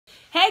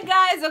Hey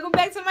guys, welcome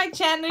back to my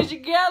channel. It's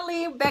your girl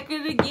Lene, back at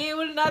it again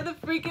with another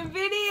freaking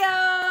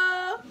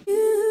video.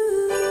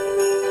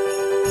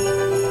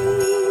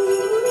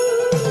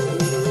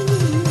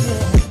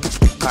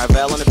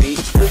 Carvel on the beat.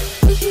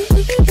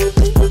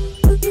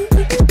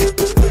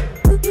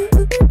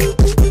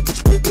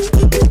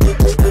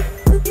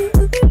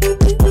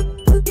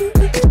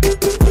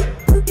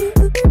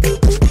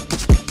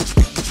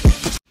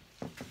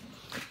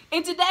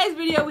 In today's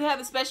video, we have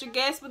a special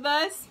guest with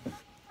us,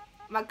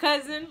 my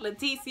cousin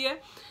Leticia.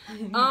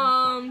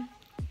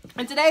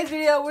 In today's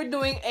video, we're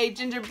doing a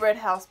gingerbread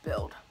house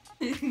build.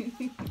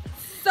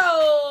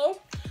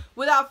 So,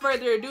 without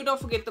further ado,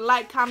 don't forget to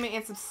like, comment,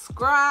 and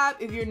subscribe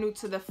if you're new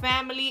to the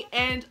family.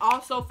 And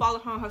also follow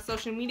her on her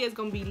social media. It's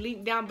going to be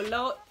linked down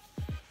below.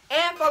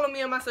 And follow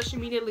me on my social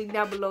media, linked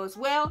down below as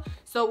well.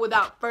 So,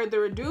 without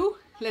further ado,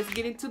 let's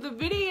get into the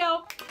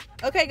video.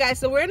 Okay, guys,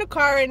 so we're in the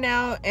car right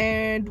now.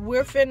 And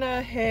we're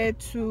finna head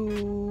to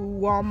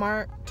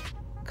Walmart.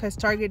 Because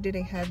Target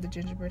didn't have the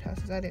gingerbread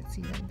houses. I didn't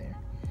see them there.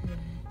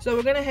 So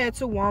we're going to head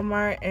to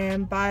Walmart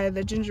and buy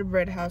the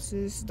gingerbread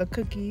houses, the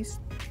cookies.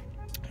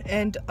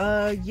 And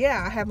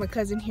yeah, I have my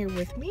cousin here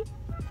with me.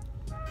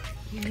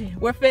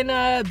 We're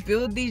finna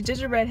build these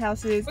gingerbread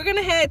houses. We're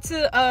gonna head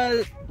to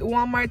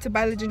Walmart to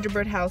buy the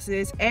gingerbread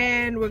houses,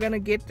 and we're gonna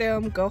get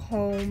them, go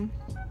home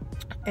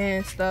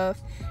and stuff.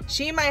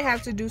 She might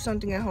have to do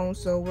something at home,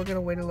 so we're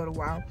gonna wait a little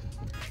while.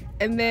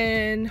 And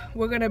then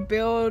we're gonna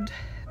build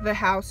the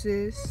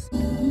houses.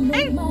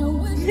 Hey.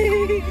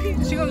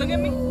 She gonna look at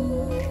me?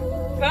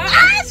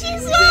 Ah,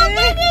 she's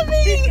smiling at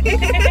me!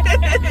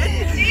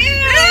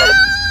 Yeah.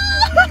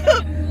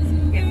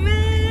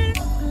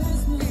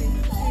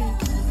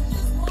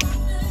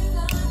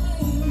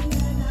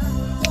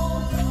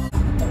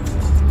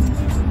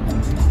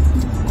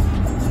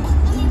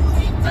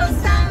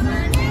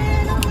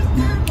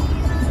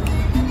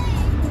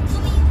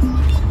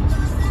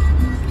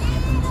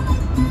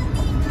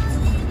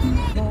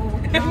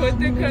 With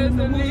the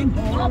cousin.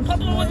 Oh,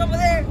 Papa was over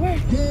there.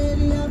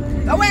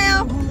 Oh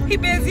well, he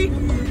busy.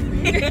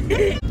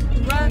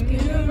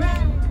 Rocking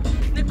around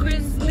the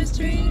Christmas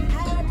tree.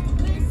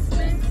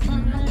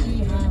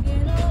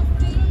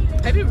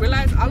 I didn't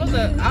realize all of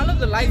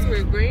the lights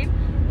were green.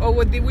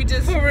 Or did we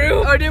just? For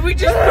real? Or did we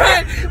just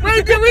run?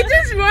 Wait, did we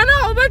just run a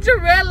whole bunch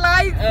of red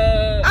lights?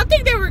 I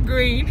think they were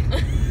green.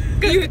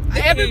 Cause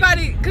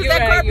everybody, cause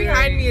that car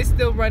behind me is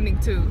still running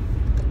too.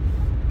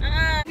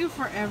 You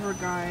forever,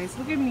 guys.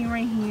 Look at me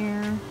right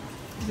here.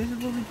 This is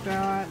what we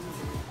got.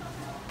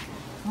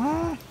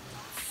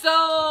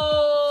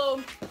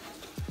 So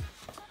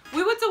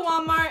we went to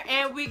Walmart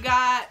and we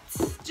got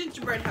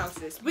gingerbread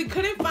houses. We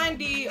couldn't find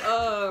the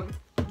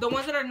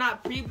ones that are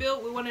not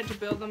pre-built. We wanted to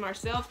build them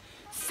ourselves.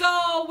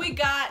 So we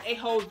got a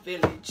whole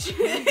village.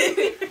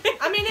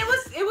 I mean,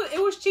 it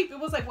was cheap. It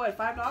was like what,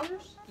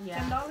 $5? Yeah.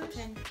 $10?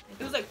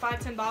 It was like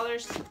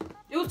 $10.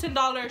 It was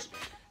 $10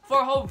 for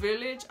a whole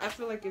village. I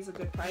feel like it's a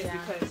good price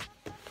because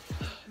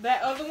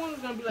that other one was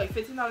gonna be like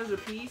 $15 a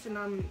piece,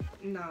 and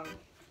no,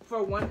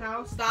 for one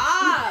house.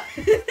 Stop.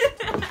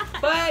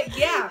 But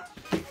yeah,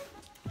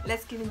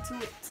 let's get into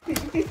it.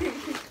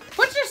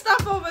 Put your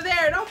stuff over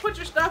there. Don't put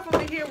your stuff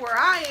over here where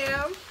I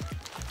am.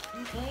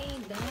 Okay,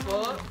 done.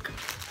 Fuck.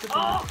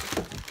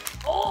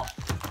 Oh.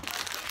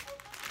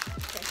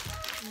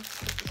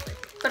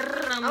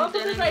 I'm gonna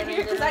put this right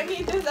here because I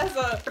need this as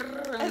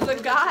a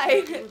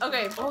guide.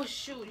 Okay. Oh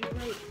shoot, you're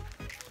right.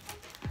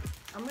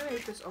 I'm gonna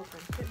get this open.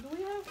 Do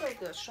we have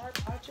like a sharp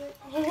object?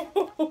 Let me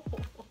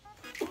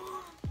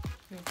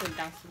put it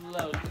down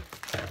slowly.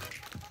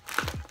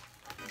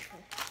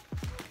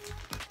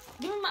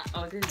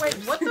 Okay. Wait,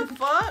 what the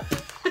fuck?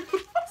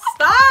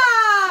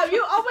 Stop!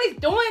 You always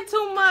doing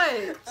too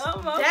much.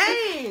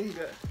 Dang.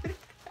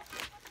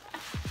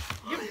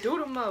 You do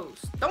the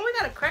most. Don't we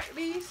gotta crack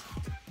these?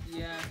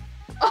 Yeah.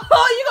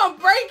 Oh, you gonna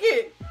break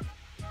it?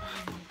 Oh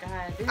my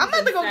god. I'm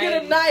about to go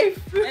get a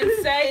knife.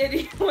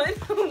 Anxiety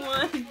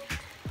 1-to-1.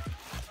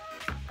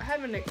 I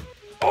haven't.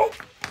 Oh.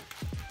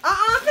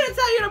 I'm gonna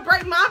tell you to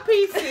break my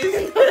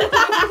pieces.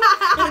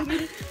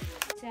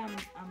 Se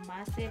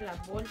amase la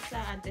bolsa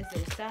antes de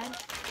usar.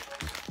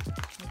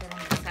 Para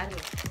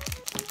empezarlo.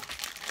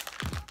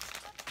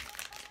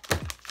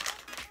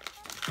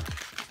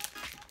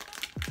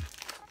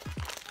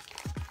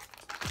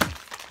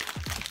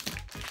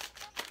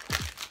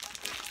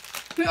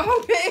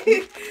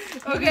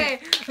 Okay,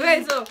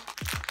 so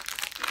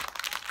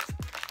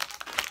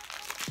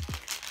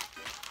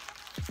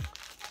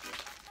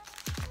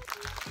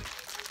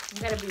You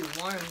gotta be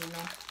warm, you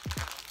know.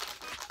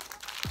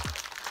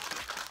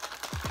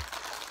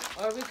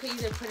 Or we could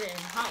either put it in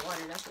hot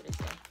water, that's what it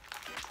said.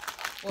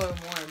 Or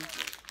warm.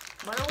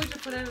 why don't we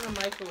just put it in the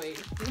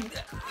microwave?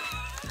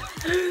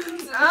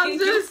 I'm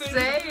just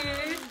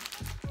saying.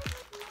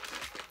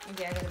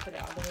 Okay, I gotta put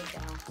it all the way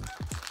down.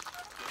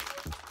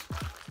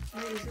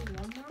 Wait, is it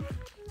one more?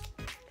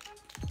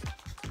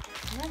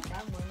 Not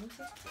that one.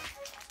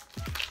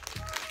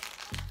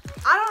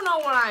 I don't know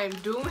what I'm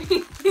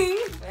doing.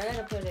 I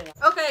gotta put it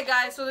on. Okay, Okay,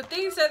 guys. So the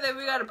thing said that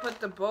we gotta put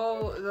the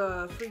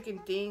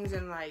freaking things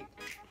in like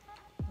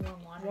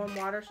warm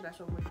water. So that's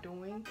what we're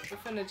doing. We're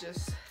finna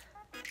just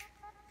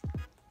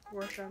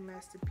work our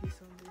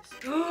masterpiece on this.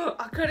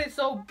 I cut it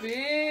so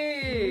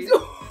big.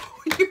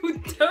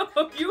 You dumb.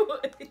 You.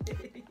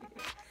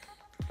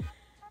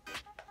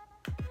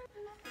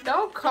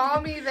 Don't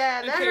call me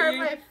that. That hurt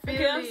my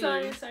feelings. Okay,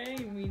 I'm sorry. I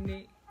didn't mean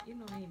it. You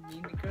know I didn't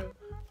mean it, girl.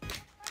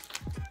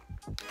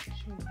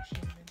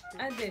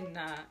 I did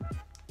not.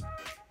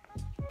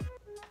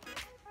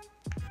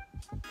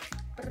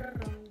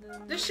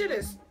 This shit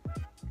is.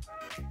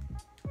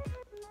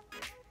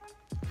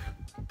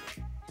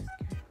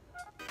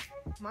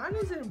 Mine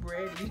isn't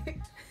ready.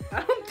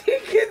 I don't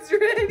think it's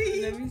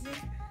ready. Let me see.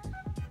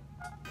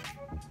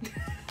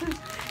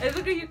 Hey,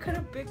 look at you cut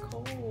a big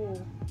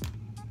hole.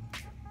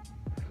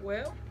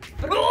 Well.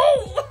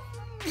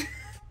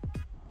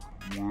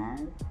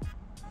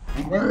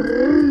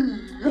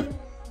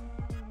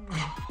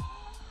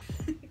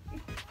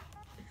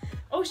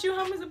 Oh shoot,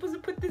 how am I supposed to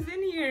put this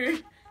in here?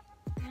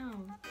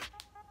 Damn.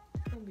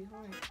 It's gonna be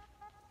hard.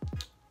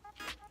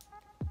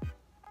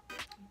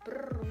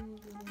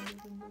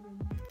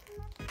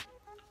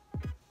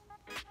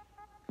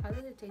 How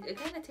does it taste? It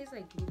kind of tastes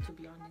like glue, to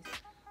be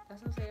honest.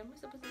 That's what I'm saying. Am I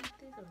supposed to eat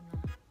this or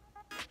not?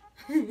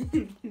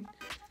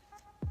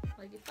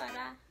 Like if I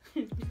die.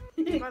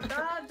 If I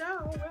die,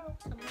 well.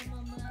 Come on,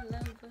 mama, I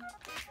love her.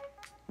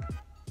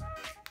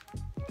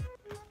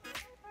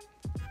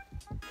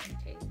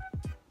 Okay.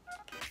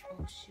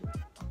 Oh shoot.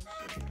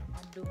 What am I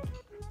doing?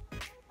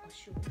 Oh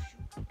shoot.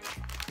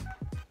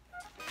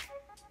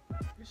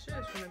 This shit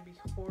is gonna be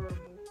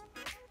horrible.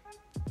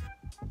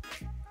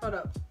 Hold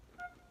up.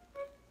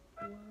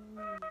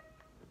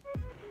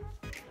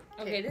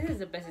 Okay, this is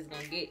the best it's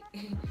gonna get.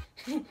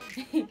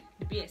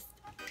 The best.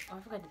 Oh, I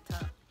forgot the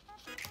top.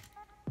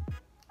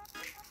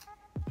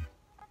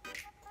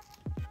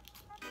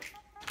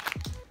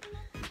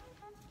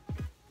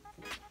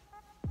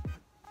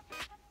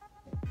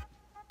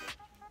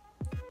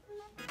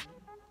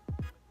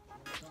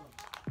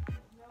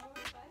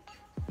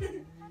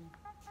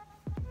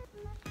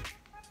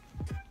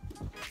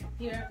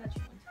 Here, I got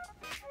you one.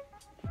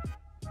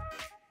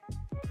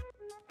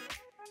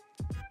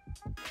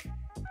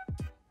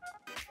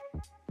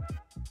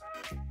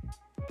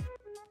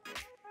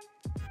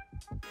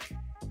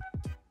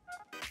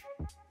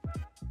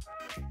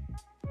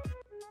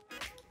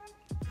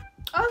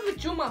 I was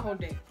with you my whole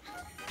day.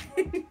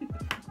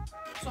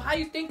 So how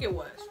you think it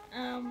was?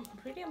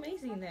 Pretty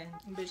amazing then.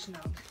 Bitch, no.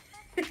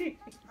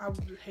 I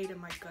hated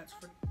my guts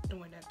for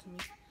doing that to me.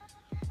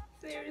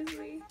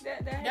 Seriously?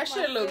 That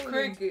shit look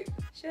crooked.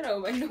 Shut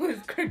up, I know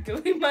it's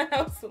crooked. Leave my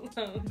house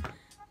alone.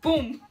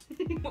 Boom.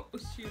 Oh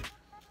shoot.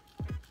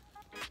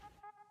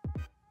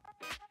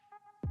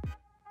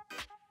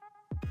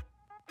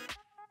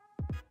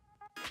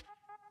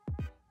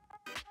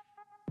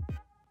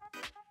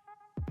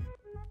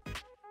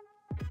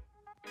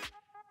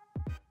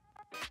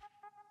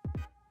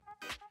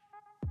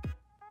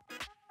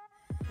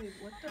 Wait,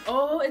 what the?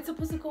 Oh, it's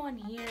supposed to go on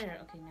here.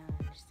 Okay, now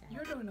I understand.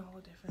 You're doing a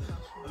whole different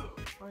house,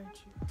 aren't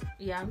you?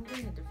 Yeah, I'm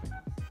doing a different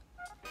house.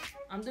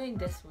 I'm doing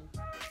this one.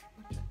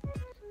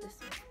 This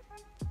one.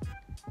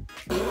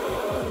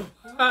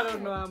 I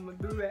don't know how I'm gonna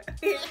do that.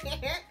 It's easy.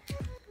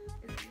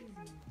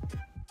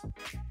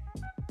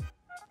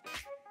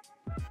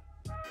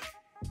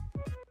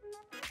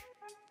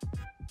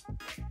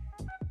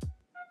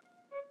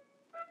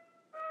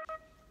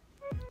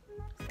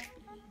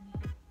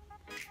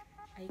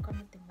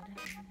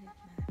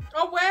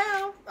 Oh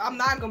well, I'm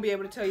not gonna be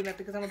able to tell you nothing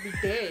because I'm gonna be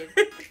dead.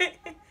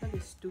 That'd be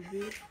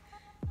stupid.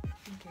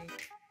 Okay.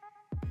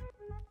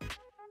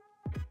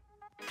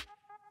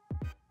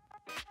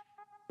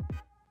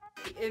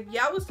 If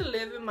y'all was to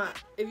live in my,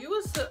 if you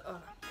was to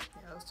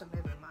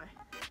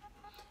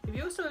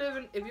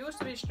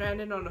be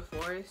stranded on the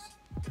forest,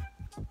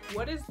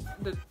 what is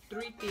the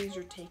 3 things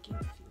you're taking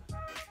with you?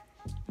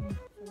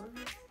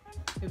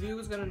 If you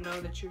was gonna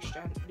know that you're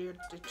stranded,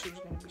 that you was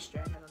gonna be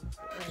stranded on the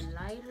forest. A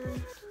lighter.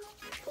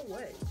 For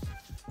what?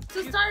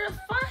 To start a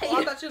fire. Oh,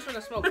 I thought you was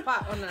gonna smoke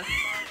pot on the.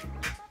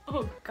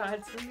 Oh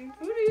God, Celine,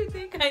 who do you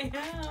think I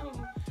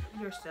am?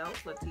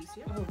 Yourself,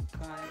 Leticia. Oh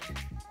God.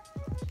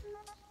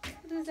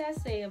 What does that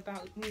say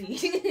about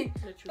me?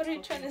 What are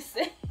you trying to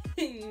say?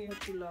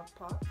 That you love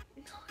pot.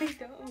 No, I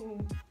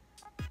don't.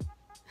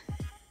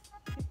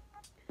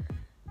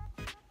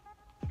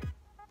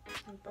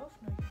 We both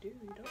know you do. You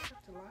don't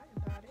have to lie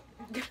about it.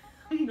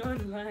 I'm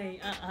not lying.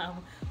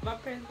 My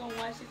parents gonna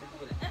watch it.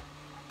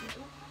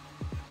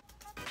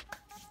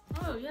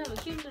 Oh, you have a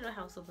cute little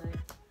house over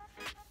there.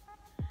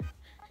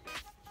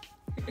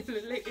 It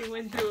looked like it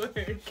went through a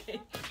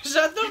hurricane.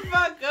 Shut the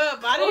fuck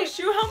up. I Oh didn't.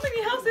 shoot, how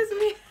many houses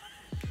we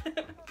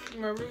have?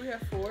 Remember we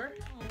have 4?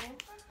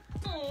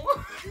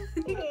 Oh.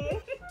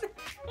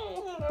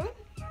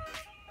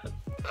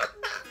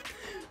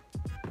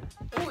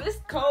 Oh, it's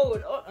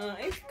cold.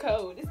 It's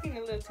cold. It's getting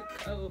a little too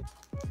cold.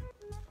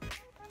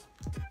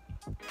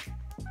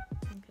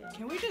 Okay.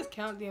 Can we just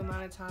count the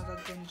amount of times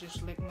I've done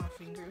just lick my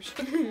fingers?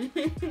 Okay,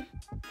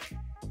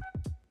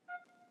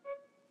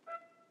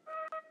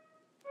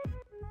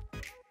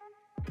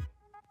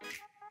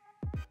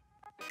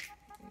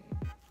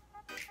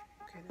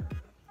 there we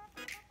go.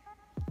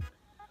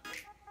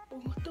 Oh,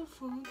 what the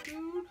fuck,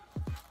 dude?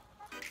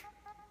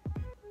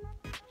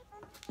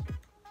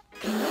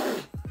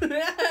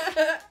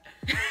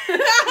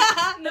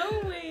 No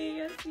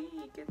way, I see.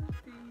 Get the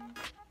thing.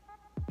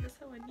 That's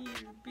how I need it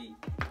to be.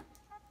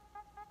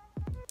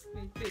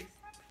 Like this.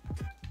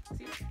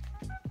 See?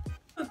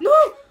 No!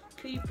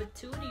 Plead for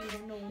two, you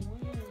don't know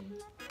one.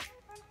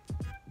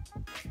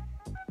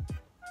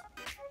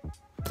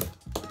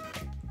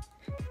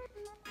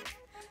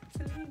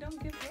 Celine, don't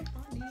give up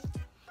on me.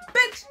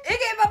 Bitch, it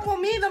gave up on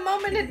me the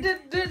moment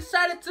it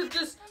decided to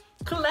just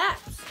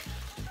collapse.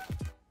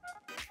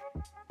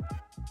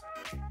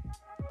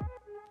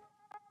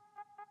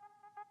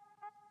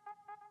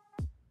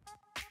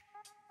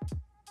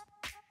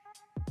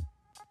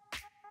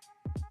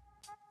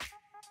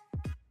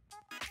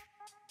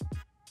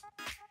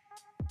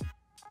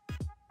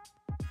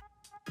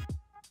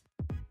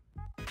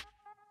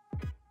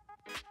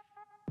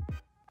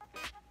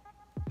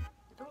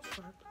 Don't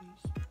start,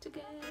 please.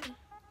 Together.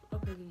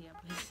 Okay, yeah,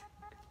 please.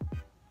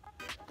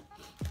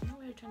 I'm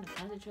over here trying to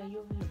concentrate. You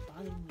over here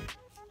bothering me.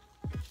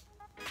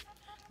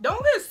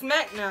 Don't get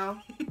smacked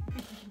now.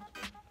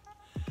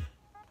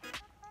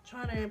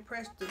 Trying to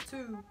impress the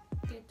two.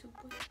 Get to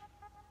put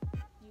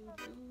you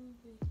do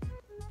it.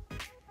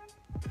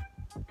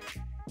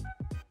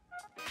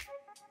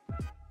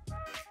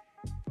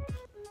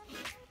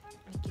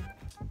 Thank you.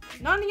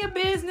 None of your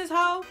business,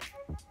 hoe.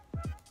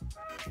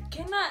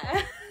 Can I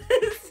ask?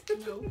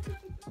 No.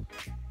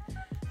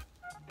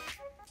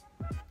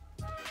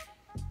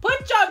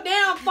 Put your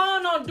damn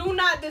phone on Do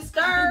Not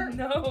Disturb.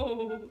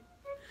 No.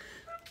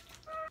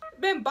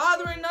 Been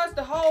bothering us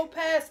the whole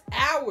past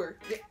hour.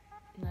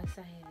 Nice,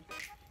 I had it.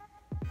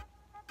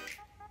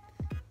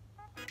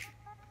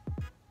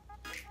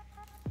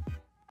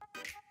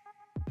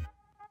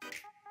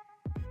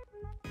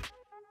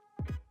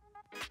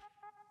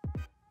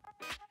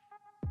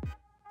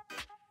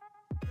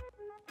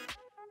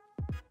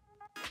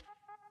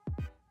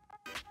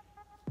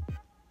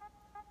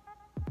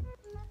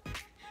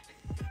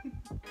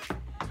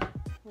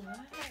 What?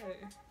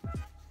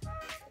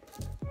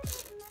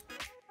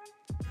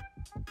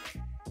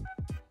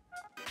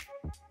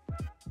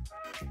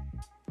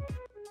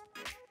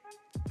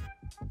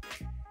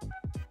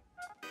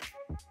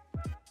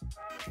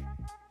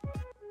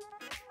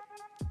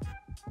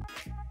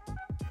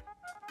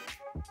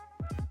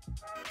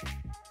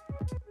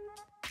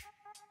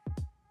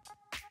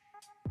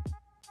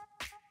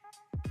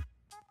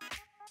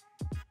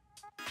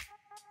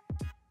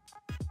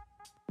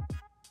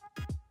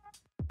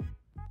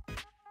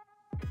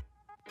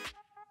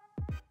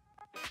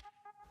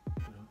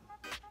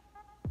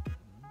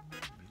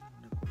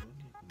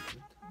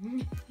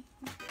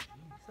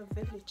 It's a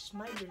village, it's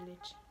my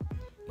village.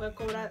 Voy a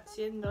cobrar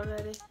 $100,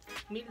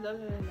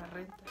 $1000 la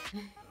renta.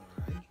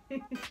 Alright.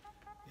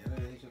 Ya le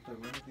había dicho a tu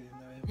hermano que de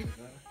una vez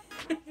empezara.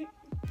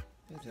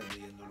 Ya se anda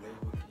yendo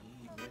lejos aquí,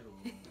 pero.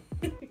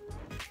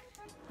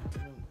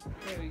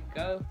 There we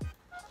go.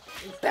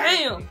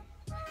 Damn!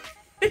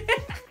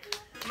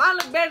 Mine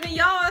look better than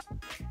yours.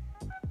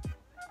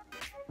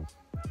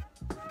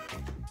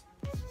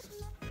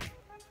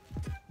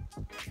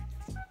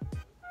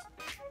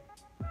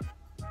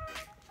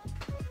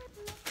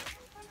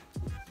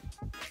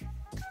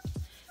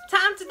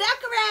 Time to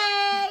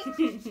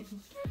decorate!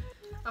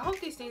 I hope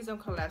these things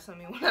don't collapse on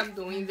me when I'm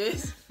doing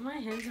this. My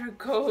hands are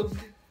cold.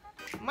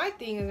 My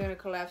thing is gonna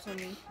collapse on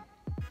me.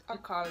 I'll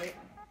call it.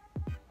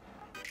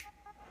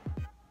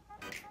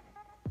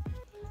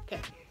 Okay.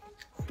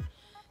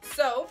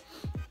 So,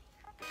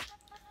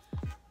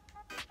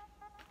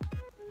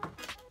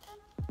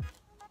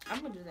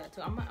 I'm gonna do that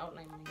too. I'm gonna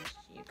outline my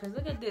shit. Cause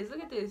look at this.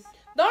 Look at this.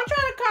 don't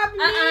try to copy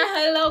me.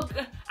 Hello.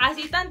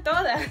 Así están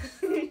todas.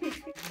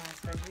 My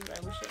spreadsheet,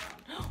 right? We should.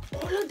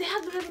 Oh look, they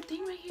have the little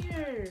thing right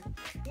here.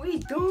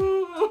 Wait,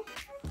 don't.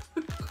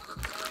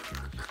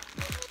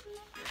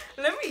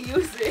 Let me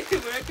use it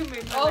where I can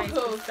make my Oh.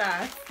 nice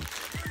style.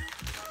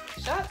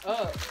 Shut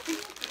up.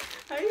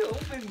 How you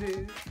open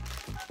this?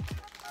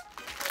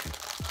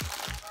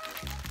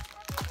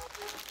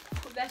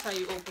 That's how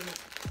you open it.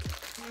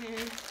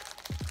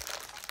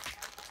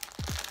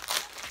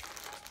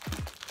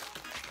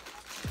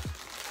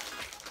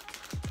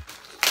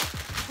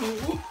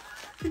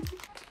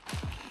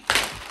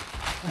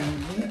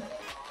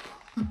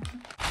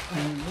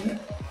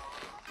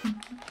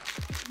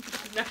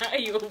 Now how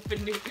you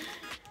open it?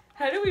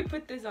 How do we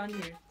put this on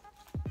here?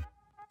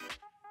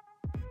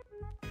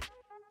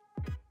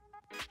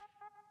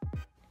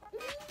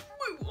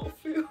 My wall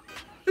feel.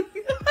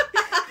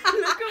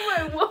 Look at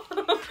my wall.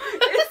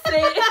 It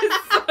says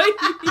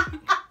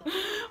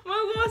my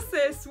wall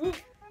says swoop.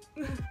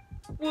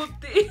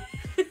 Whooped it.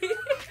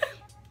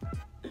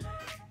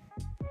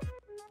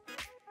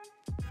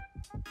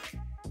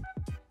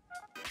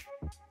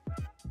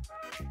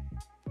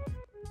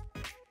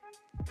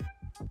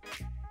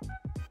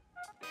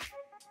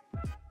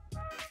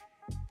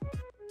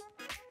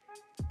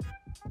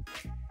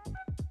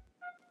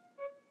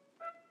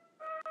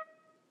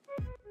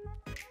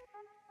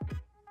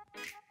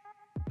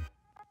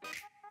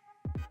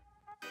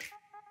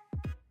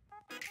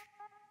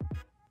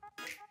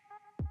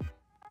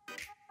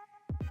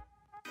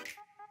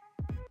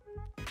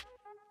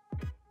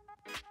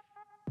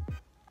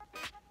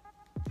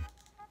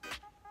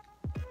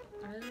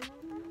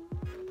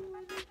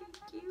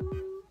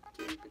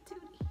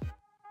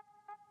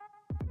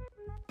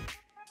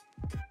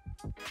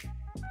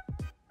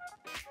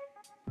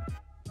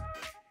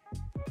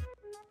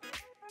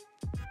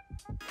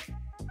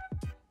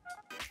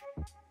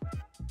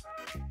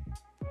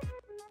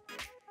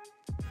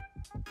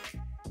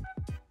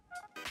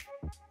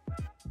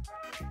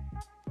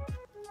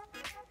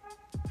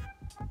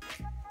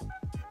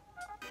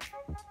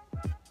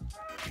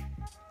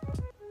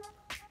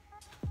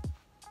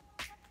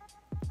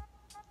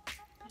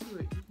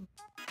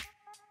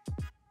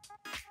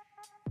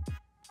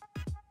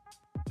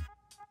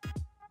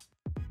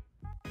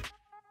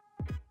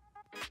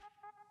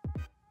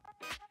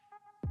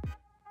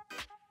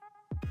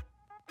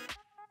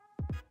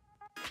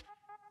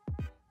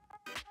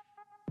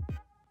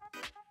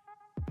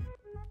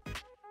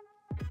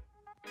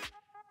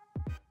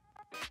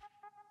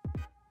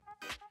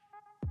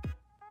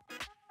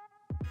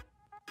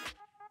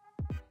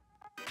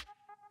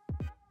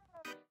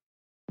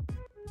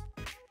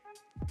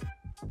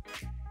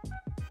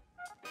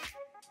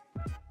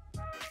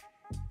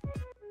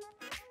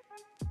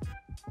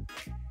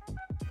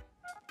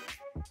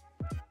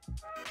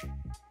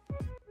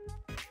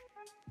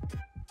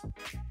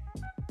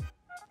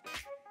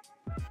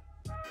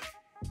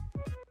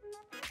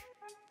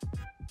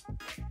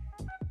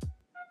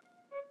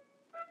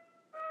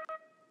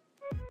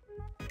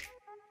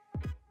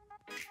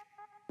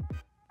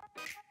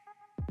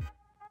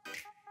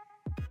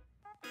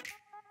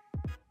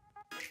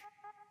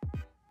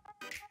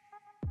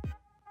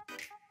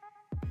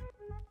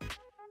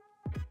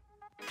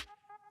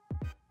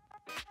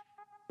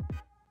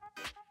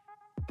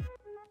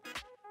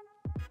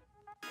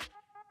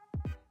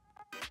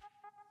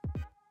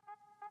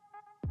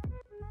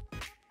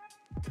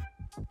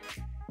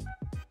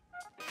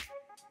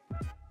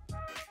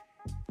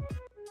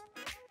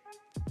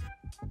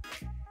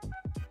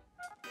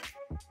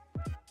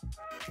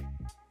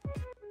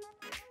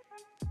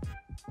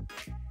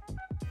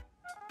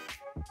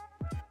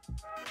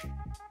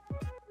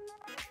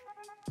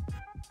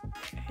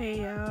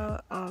 Hey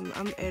y'all,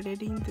 I'm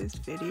editing this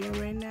video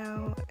right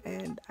now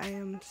and I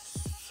am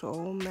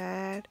so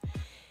mad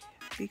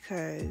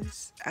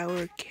because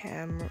our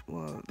camera,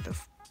 well, the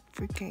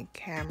freaking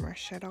camera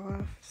shut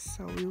off,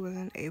 so we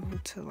wasn't able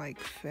to like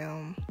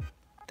film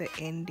the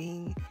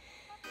ending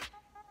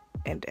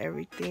and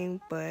everything.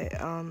 But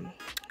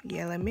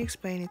yeah, let me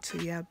explain it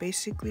to y'all.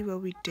 Basically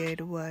what we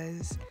did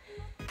was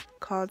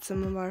called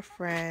some of our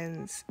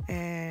friends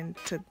and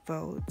took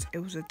votes. It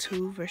was a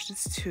 2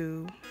 versus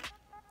 2.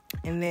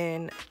 And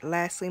then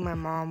lastly, my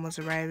mom was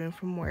arriving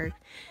from work,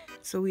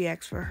 so we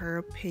asked for her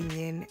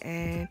opinion,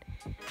 and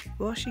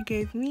well, she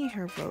gave me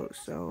her vote,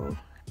 so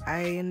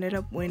I ended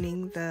up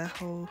winning the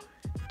whole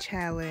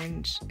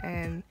challenge,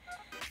 and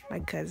my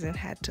cousin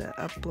had to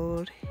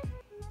upload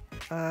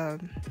a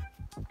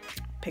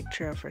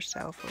picture of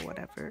herself or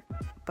whatever.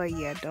 But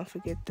yeah, don't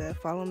forget to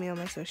follow me on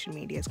my social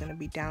media. It's going to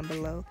be down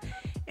below,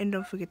 and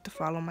don't forget to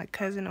follow my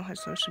cousin on her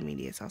social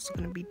media. It's also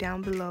going to be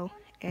down below.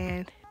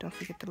 And don't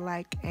forget to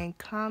like and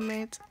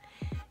comment.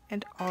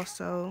 And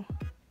also,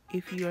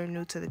 if you are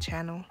new to the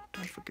channel,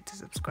 don't forget to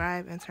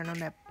subscribe and turn on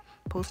that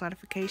post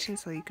notification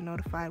so you can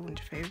notify when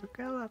your favorite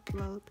girl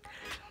uploads.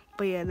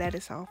 But yeah, that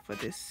is all for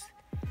this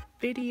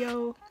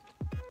video.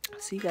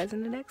 See you guys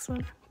in the next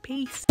one.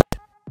 Peace.